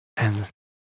 And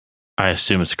I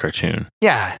assume it's a cartoon.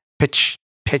 yeah, Pitch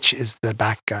is the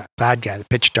bad guy, the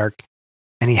Pitch Dark,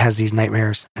 and he has these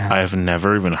nightmares. And, I've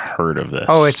never even heard of this.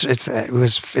 oh,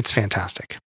 it's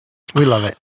fantastic. We love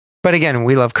it. But again,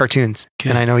 we love cartoons,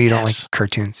 and I know you don't like Yes.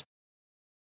 cartoons.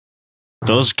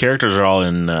 Those characters are all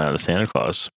in the Santa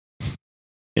Claus.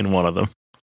 In one of them.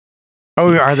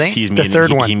 Oh, are they? He's The meeting,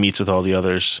 third one. He meets with all the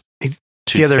others. The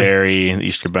Tooth other- Fairy and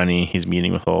Easter Bunny. He's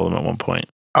meeting with all of them at one point.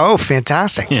 Oh,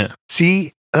 fantastic. Yeah.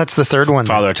 See, that's the third one.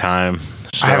 then. Father Time.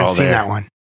 I haven't seen that one.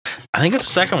 I think it's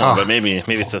the second one, Oh. but maybe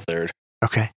it's the third.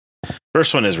 Okay.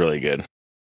 First one is really good.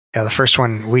 Yeah, the first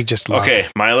one we just love. Okay,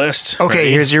 my list. Okay,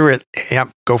 Ready? here's your. Yep,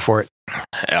 go for it.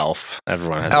 Elf.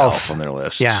 Everyone has Elf. Elf on their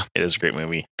list. Yeah. It is a great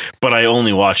movie. But I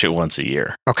only watch it once a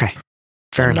year. Okay.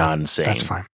 Fair I'm enough. not insane. That's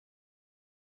fine.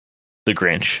 The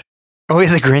Grinch. Oh,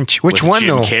 yeah, the Grinch. Which with one,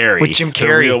 Jim though? Carrey. With Jim The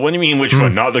Carrey. real- what do you mean, which Hmm.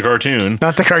 one? Not the cartoon.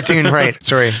 Not the cartoon, right.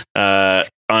 Sorry.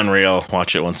 Unreal.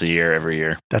 Watch it once a year, every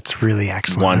year. That's really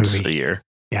excellent Once movie. a year.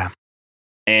 Yeah.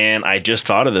 And I just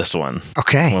thought of this one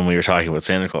Okay. when we were talking about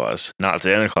Santa Claus. Not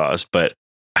Santa Claus, but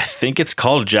I think it's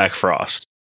called Jack Frost.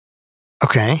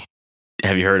 Okay.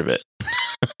 Have you heard of it?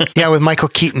 Yeah, with Michael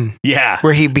Keaton, Yeah.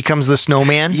 where he becomes the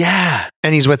snowman Yeah.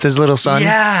 and he's with his little son.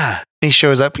 Yeah. He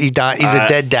shows up. He's a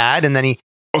dead dad, and then he.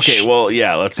 Okay, well,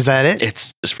 yeah, Is that it?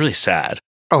 it's really sad.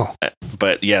 Oh,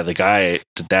 But yeah, the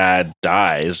dad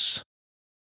dies.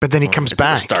 but then he comes It's at the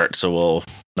back. start, so we'll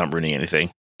not ruining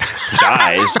anything. He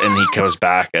dies and he comes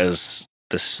back as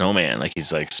the snowman. Like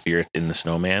he's like spirit in the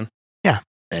snowman. Yeah.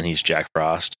 And he's Jack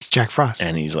Frost. It's Jack Frost.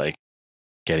 And he's like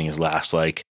getting his last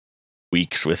like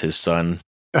weeks with his son.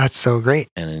 That's so great.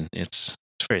 And it's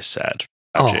very sad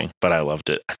Oh. watching, but I loved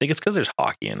it. I think it's because there's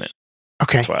hockey in it.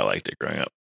 Okay. That's why I liked it growing up.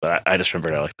 But I just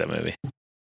remembered I liked that movie.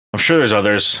 I'm sure there's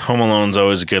others. Home Alone's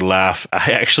always a good laugh.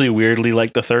 I actually weirdly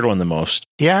like the third one the most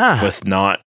Yeah. with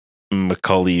not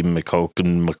Macaulay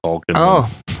McCulkin,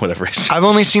 Oh. whatever. His I've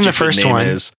only seen the stupid first name one.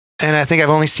 is. And I think I've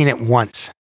only seen it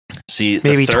once. See,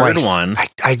 Maybe the third twice. one.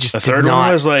 I just The did third not.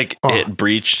 one was like Oh. it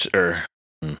breached, or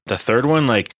the third one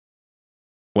like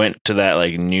went to that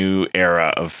like new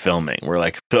era of filming where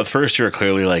like the first two are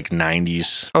clearly like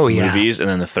 90s movies, and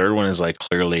then the third one is like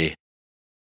clearly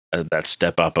that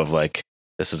step up of like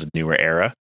this is a newer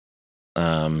era.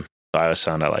 So I always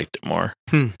found I liked it more.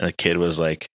 And the kid was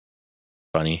like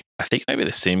funny. I think maybe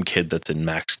the same kid that's in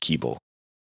Max Keeble.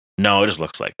 No, it just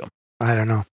looks like him. I don't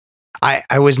know.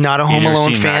 I was not a Home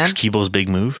Alone fan. Max Keeble's Big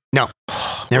Move? No.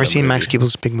 Never seen Max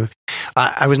Keeble's Big Move.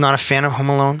 I was not a fan of Home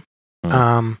Alone.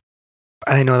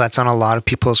 I know that's on a lot of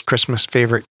people's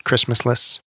favorite Christmas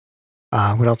lists.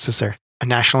 What else is there? A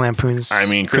National Lampoon's I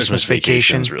mean, Christmas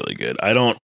Vacation is really good. I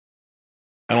don't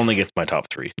think it's my top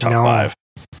 3, top 5.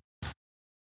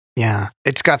 Yeah.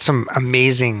 It's got some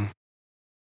amazing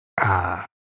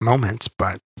moments,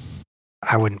 but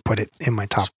I wouldn't put it in my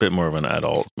top. It's a bit more of an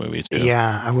adult movie too.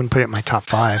 Yeah, I wouldn't put it in my top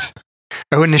 5.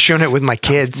 I wouldn't have shown it with my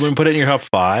kids. You wouldn't put it in your top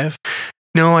 5?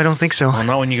 No, I don't think so. Well,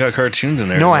 not when you got cartoons in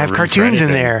there. No, I have cartoons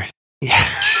in there. Yeah.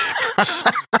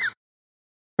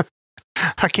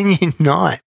 How can you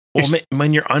not? Well,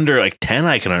 when you're under like 10,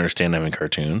 I can understand having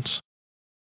cartoons.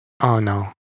 Oh,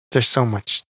 no. There's so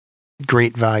much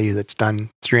great value that's done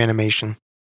through animation.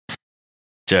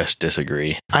 Just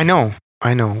disagree. I know.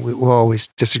 We'll always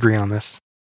disagree on this.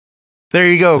 There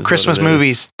you go. Christmas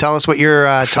movies. Tell us what your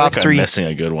top 3. I'm missing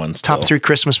a good one. Still. Top 3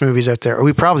 Christmas movies out there.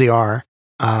 We probably are.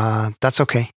 That's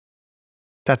okay.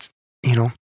 That's, we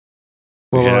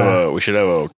should have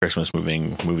a Christmas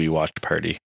movie watch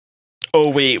party. Oh,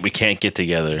 wait, we can't get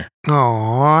together.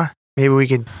 Aw, maybe we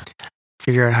could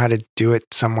figure out how to do it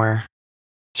somewhere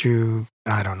through,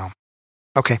 I don't know.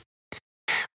 Okay.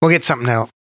 We'll get something out.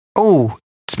 Oh,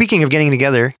 speaking of getting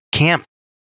together, camp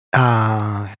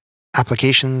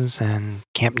applications and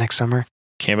camp next summer.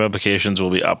 Camp applications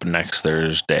will be up next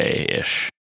Thursday-ish.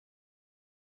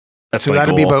 So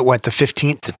that'll be about what, the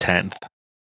 15th? The 10th.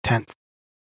 10th.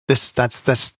 That's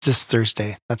this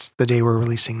Thursday. That's the day we're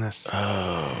releasing this.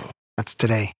 Oh. That's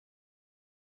today.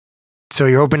 So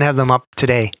you're hoping to have them up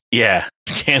today? Yeah.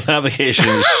 Camp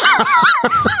applications.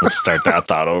 Let's start that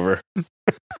thought over.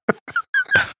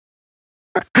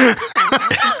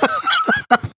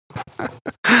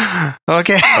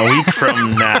 Okay. A week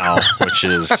from now, which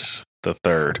is the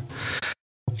 3rd.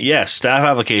 Yes, staff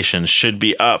applications should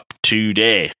be up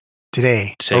today.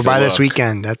 Or by this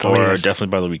weekend at the latest. Or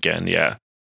definitely by the weekend, yeah.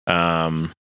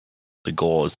 The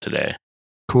goal is today.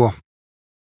 Cool.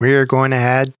 We're going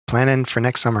ahead, planning for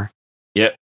next summer.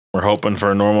 Yep. We're hoping for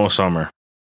a normal summer.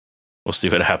 We'll see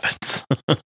what happens.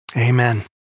 Amen.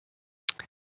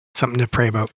 Something to pray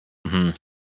about. Mm-hmm.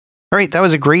 All right. That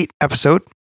was a great episode.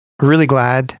 Really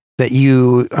glad that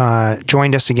you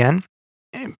joined us again.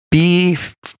 We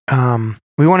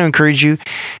want to encourage you,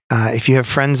 if you have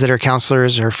friends that are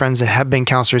counselors or friends that have been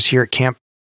counselors here at camp,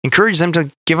 encourage them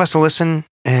to give us a listen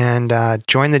and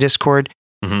join the Discord.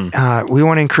 Mm-hmm. We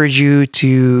want to encourage you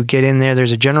to get in there.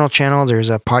 There's a general channel.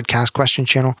 There's a podcast question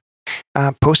channel.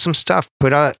 Post some stuff.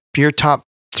 Put up your top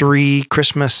 3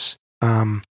 Christmas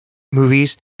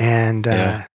movies, and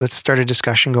let's start a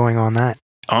discussion going on that.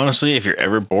 Honestly, if you're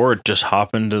ever bored, just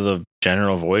hop into the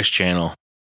general voice channel.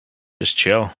 Just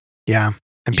chill. Yeah,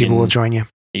 and people will join you.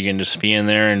 You can just be in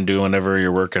there and do whatever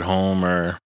your work at home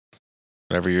or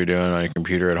whatever you're doing on your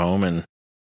computer at home, and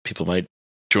people might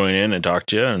join in and talk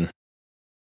to you, and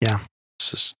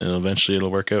eventually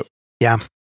it'll work out. Yeah,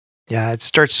 it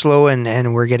starts slow,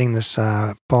 and we're getting this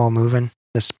ball moving,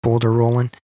 this boulder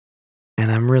rolling,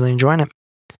 and I'm really enjoying it.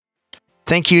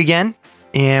 Thank you again,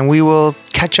 and we will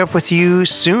catch up with you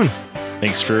soon.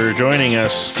 Thanks for joining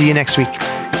us. See you next week.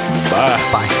 Bye.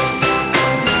 Bye.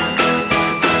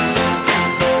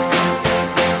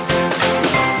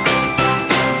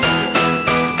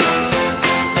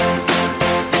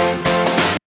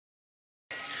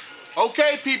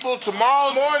 Okay, people,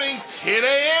 tomorrow morning, 10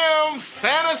 a.m.,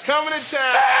 Santa's coming to town.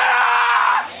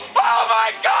 Santa! Oh,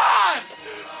 my God!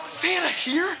 Santa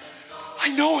here? I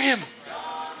know him.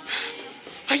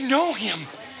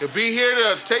 He'll be here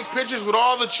to take pictures with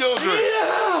all the children.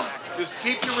 Yeah. Just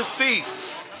keep your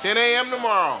receipts. 10 a.m.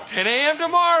 tomorrow. 10 a.m.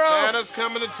 tomorrow. Santa's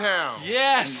coming to town.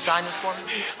 Yes. Can you sign this for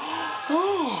me?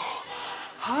 Oh,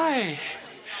 hi.